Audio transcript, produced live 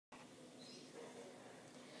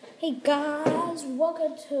Hey guys,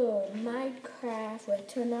 welcome to Minecraft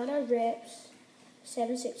with another Rips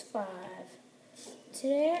 765.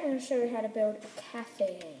 Today I'm going to show you how to build a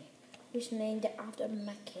cafe, which is named after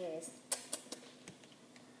Macca's.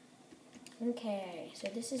 Okay, so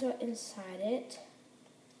this is what inside it.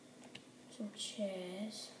 Some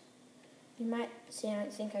chairs. You might see I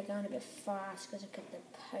don't think I'm going a bit fast because I got the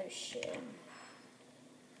potion.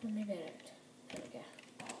 Or maybe I don't. There we go.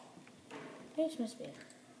 This must be it.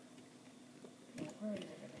 Where is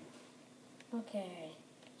everything? Okay,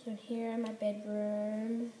 so here in my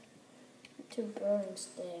bedroom, 2 brewing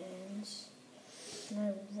stands.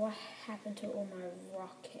 Now, what happened to all my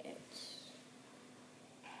rockets?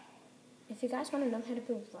 If you guys want to know how to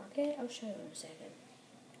build a rocket, I'll show you in a second.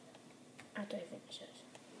 After I finish this.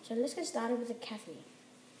 So let's get started with the cafe.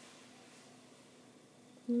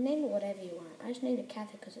 Name it whatever you want. I just named it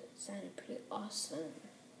cafe because it sounded pretty awesome.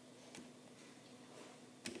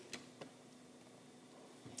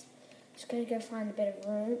 Just gonna go find a bit of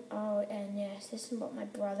room. Oh, and yes, this is what my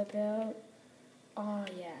brother built. Oh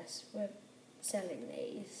yes, we're selling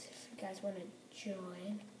these. If you guys want to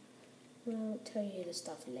join, we'll tell you the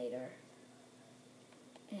stuff later.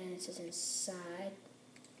 And it says inside,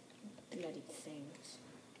 bloody things.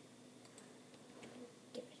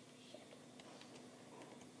 Give me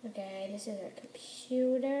shit. Okay, this is a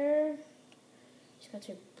computer. It's got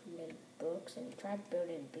 2 little books, and he tried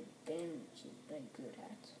building a Big Ben, which he's very good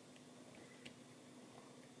at.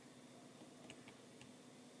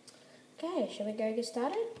 Okay, shall we go get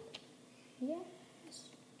started? Yes.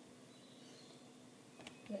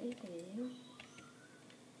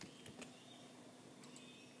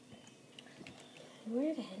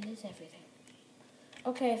 Where the hell is everything?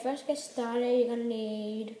 Okay, first get started, you're gonna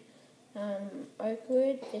need oak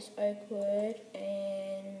wood, this oak wood,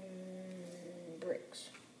 and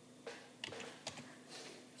bricks.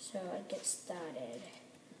 So I get started.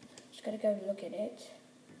 Just gotta go look at it.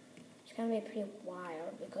 It's going to be pretty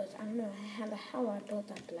wild because I don't know how the hell I built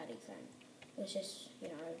that bloody thing. It was just,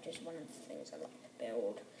 just one of the things I like to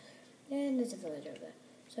build. And there's a village over there.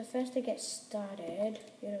 So first to get started,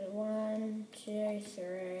 you do 1, 2,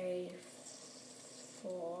 3,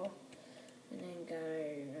 4, and then go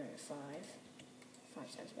 5.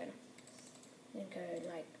 5 sounds better. Then go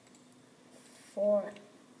like 4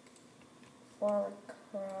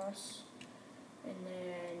 across. And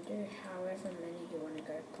then do however many you want to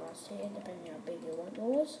go across here, depending on how big you want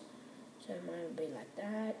yours. So mine will be like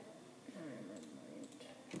that.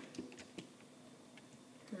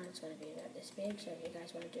 Mine's going to be about this big, so if you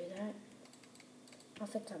guys want to do that, I'll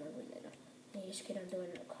fit time over later. And you just keep on doing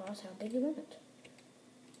it across how big you want it.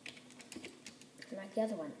 Like the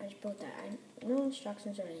other one, I just built that. No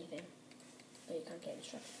instructions or anything. But you can't get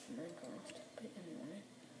instructions from Minecraft. But anyway.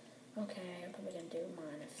 Okay, I'm probably going to do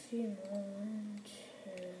mine a few more. 1,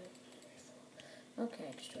 2, 3, 4. Okay,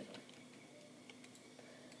 just wait.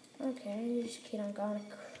 Okay, you just keep on going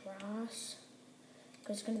across.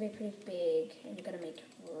 Because it's going to be pretty big, and you're going to make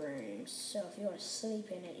room. So if you want to sleep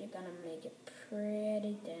in it, you're going to make it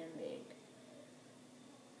pretty damn big.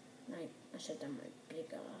 Like, I should have done my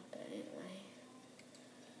bigger, but anyway.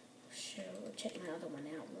 Sure, we'll check my other one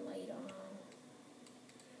out later.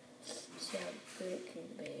 See how good it can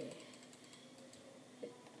be.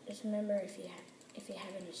 Just remember, if you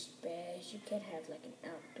have any space, you could have like an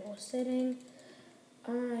outdoor setting.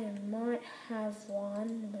 I might have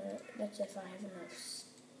one, but that's if I have enough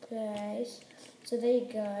space. So there you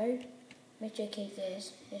go. Make sure you keep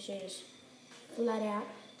this. Make sure you just flat out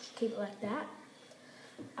keep it like that.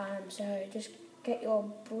 So just get your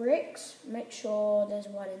bricks. Make sure there's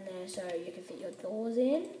one in there so you can fit your doors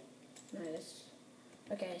in. No, that's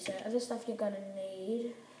okay. So other stuff you're gonna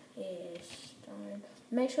need is stone.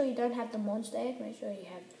 Make sure you don't have the monster egg. Make sure you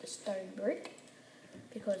have the stone brick,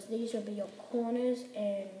 because these will be your corners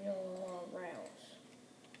and your rails.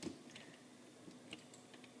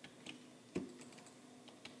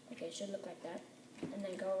 Okay, it should look like that. And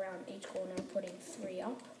then go around each corner, putting 3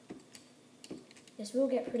 up. This will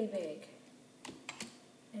get pretty big.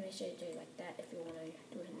 And make sure you do it like that if you want to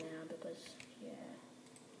do it now, because yeah,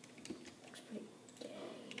 looks pretty gay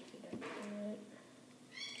if you don't do it.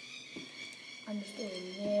 I'm just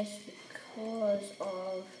doing this because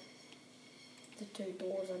of the 2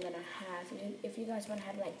 doors I'm going to have. If you guys want to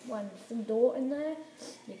have like 1 full door in there,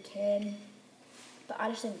 you can. But I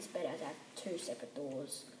just think it's better to have 2 separate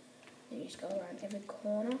doors. And you just go around every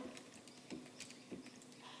corner.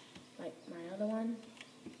 Like my other one.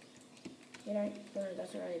 It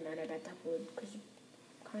doesn't really matter about that wood because you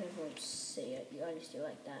kind of won't see it. You only see it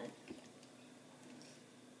like that.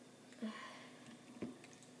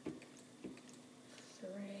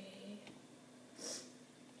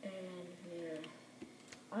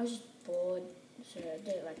 I was just bored, so I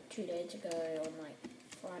did it like 2 days ago on like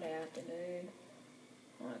Friday afternoon.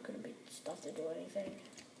 I couldn't be stuff to do anything.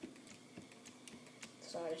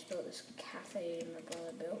 So I just built this cafe and my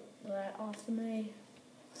brother built right after me.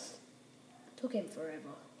 Took him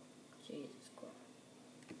forever. Jesus Christ.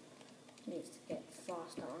 He needs to get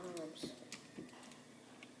faster arms.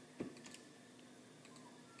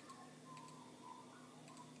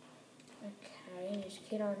 Okay, just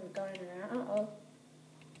keep on going around.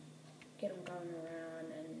 Keep on going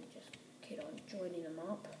around and just keep on joining them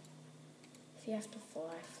up. If you have to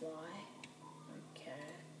fly, fly. Okay.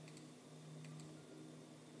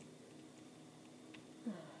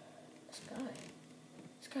 Let's go.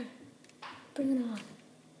 Let's go. Bring it on.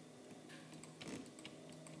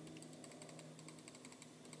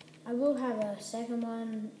 I will have a second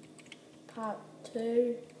one, part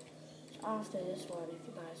 2, after this one, if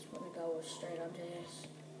you guys want to go straight onto this.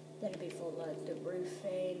 That'll be for like the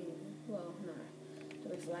roofing, well no,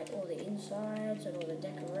 it'll be for like all the insides and all the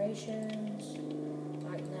decorations,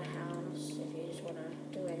 like in the house, if you just want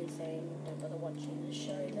to do anything, don't bother watching the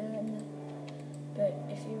show then. But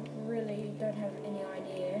if you really don't have any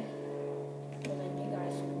idea, well then you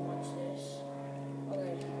guys can watch this.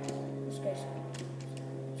 Okay, let's go.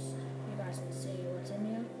 You guys can see what's in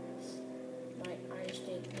here. Like I just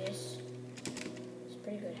did this. It's a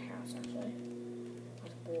pretty good house actually. I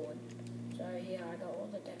was bored. So here I got all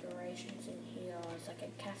the decorations in here. It's like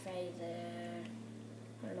a cafe there.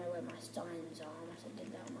 I don't know where my signs are. I must have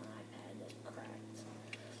did that on my iPad. That's cracked.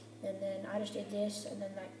 And then I just did this, and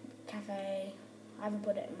then like cafe. I haven't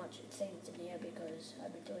put much things in here because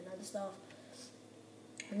I've been doing other stuff.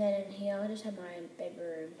 And then in here I just have my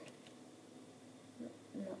bedroom.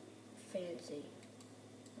 Not fancy.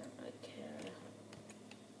 Okay.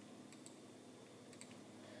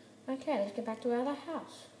 Okay, let's get back to our other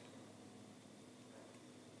house.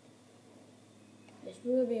 This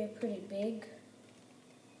will be pretty big.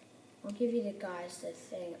 I'll give you the guys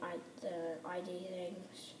the ID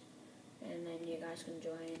things, and then you guys can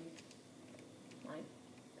join like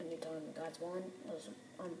anytime you guys want.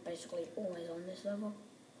 I'm basically always on this level,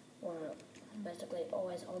 or I'm basically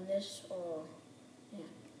always on this, or yeah.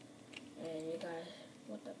 And you guys,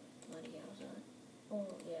 what the bloody hell is that? Oh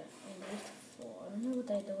yeah, and these 4. I don't know what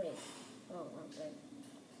they're doing. Oh, wrong thing.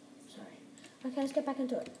 Sorry. Okay, let's get back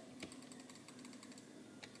into it.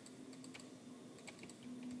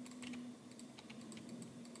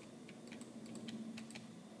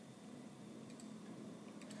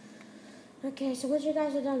 Okay, so once you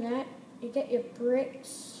guys have done that, you get your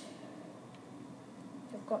bricks.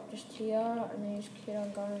 You've got just here, and then you just keep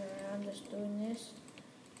on going around just doing this.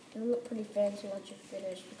 It'll look pretty fancy once you're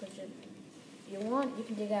finished, because if you want, you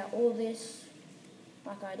can dig out all this,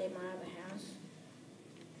 like I did in my other house.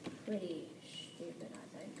 Pretty stupid,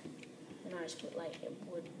 I think. And I just put like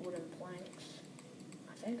wooden planks.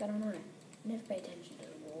 I think, I don't know. Never pay attention to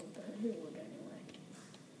the wall, but who would anyway?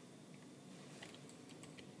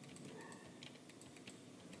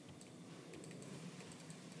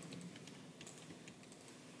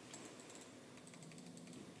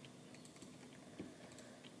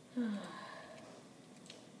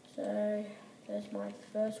 So there's my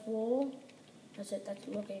first wall. That's it. That's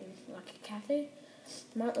looking like a cafe.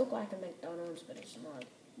 It might look like a McDonald's, but it's not.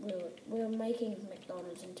 We were making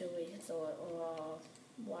McDonald's until we thought, oh,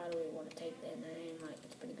 why do we want to take their name? Like,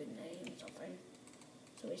 it's a pretty good name or something.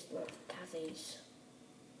 So we just looked for cafes.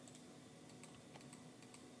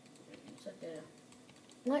 It's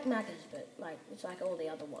like Macca's, but like it's like all the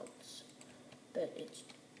other ones, but it's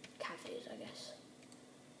cafes, I guess.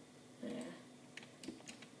 Yeah.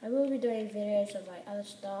 I will be doing videos of like other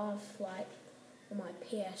stuff, like on my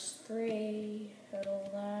PS3 and all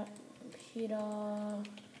that, computer,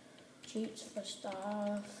 cheats for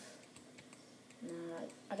stuff.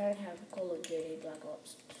 I don't have Call of Duty Black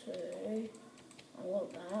Ops 2. I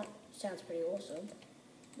want that. Sounds pretty awesome.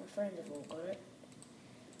 My friends have all got it.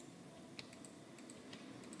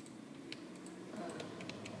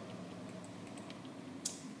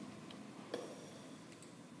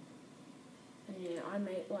 Yeah, I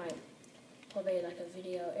make like probably like a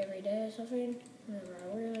video every day or something whenever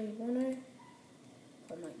I really want to.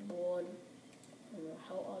 If I'm like bored, and will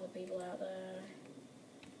help other people out there.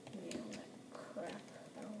 Yeah, all that crap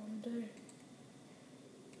that I want to do.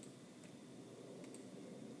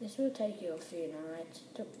 This will take you a few nights.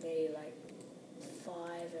 It took me like 5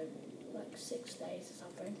 and like 6 days or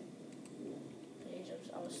something.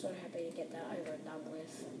 I was so happy to get that over and done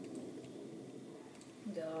with.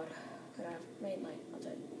 God. But I've made like,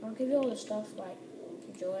 I'll give you all the stuff like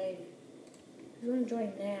to join. If you want to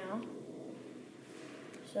join now,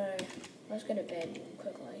 so Let's go to bed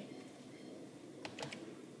quickly.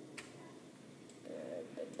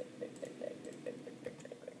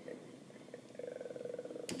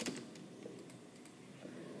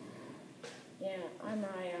 Yeah, I'm a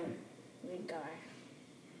big guy.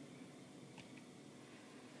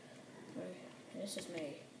 This is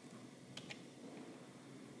me.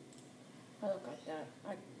 I look like that.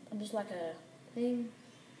 I'm just like a thing,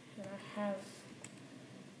 and I have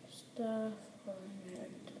stuff on it.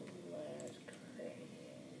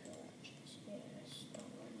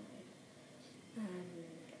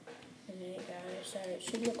 And there you go. So it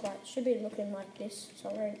should be looking like this.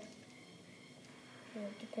 Something,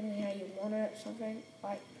 depending how you want it. Something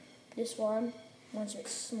like this one. One's a bit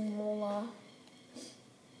smaller.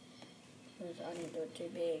 I didn't do it too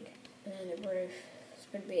big. And then the roof, it's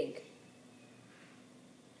pretty big.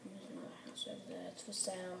 And there's another house over there. It's for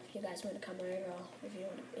sale. If you guys want to come over,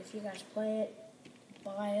 if you guys play it,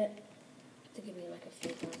 buy it. You have to give me like a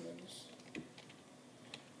few diamonds.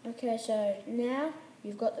 Okay, so now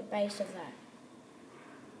you've got the base of that.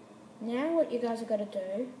 Now what you guys are going to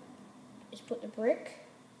do is put the brick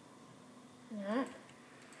and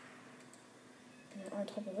on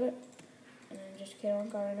top of it, and then just keep on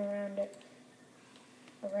going around it,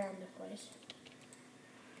 around the place.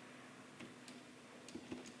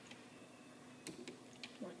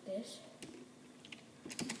 Like this.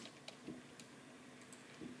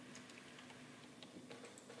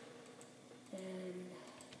 And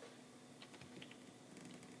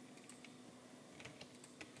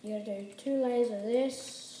you gotta do 2 layers of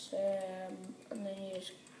this, and then you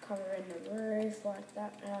just cover in the roof like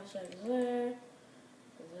that house over there.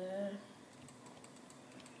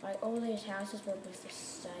 Like all these houses will be for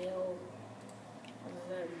sale.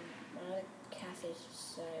 My other cafe's for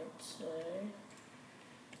sale too.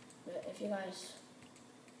 But if you guys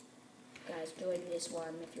join this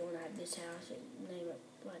one, if you want to have this house, name it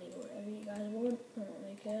bloody whatever you guys want. I don't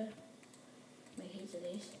really care. Make heaps of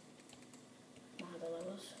these. My other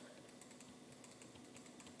levels.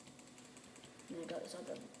 And I got this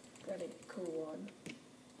other really cool one.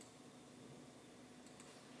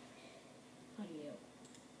 Oh yeah.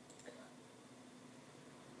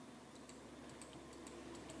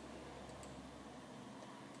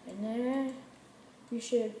 And there, it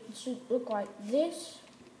should look like this.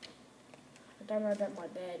 I don't know about my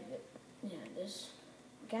bed, but yeah, this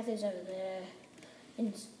Kathy's over there,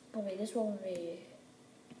 and probably this one will be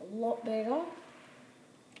a lot bigger.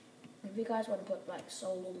 If you guys want to put like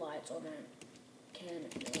solar lights on it, you can.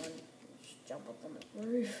 If you want, just jump up on the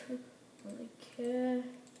roof. I don't really care.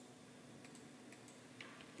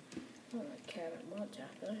 I don't really care that much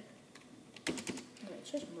actually. No,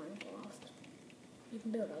 it's just Minecraft. You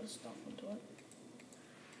can build other stuff onto it.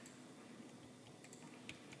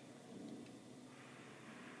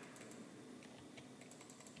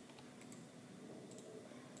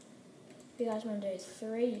 If you guys want to do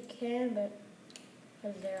 3, you can, but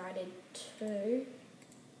over there I did 2.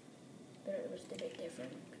 But it was a bit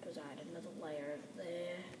different because I had another layer over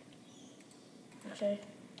there. Actually,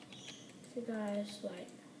 if you guys like,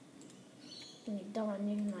 when you're done,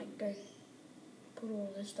 you can like go put all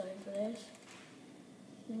this stuff for this.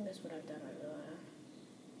 I think that's what I've done over there.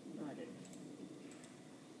 No, I didn't.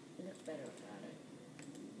 It looks better without it.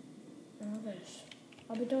 And all this.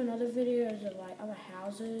 I'll be doing other videos of like other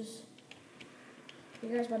houses. If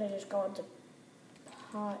you guys want to just go on to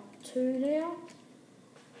part 2 now?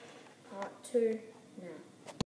 Part 2 now.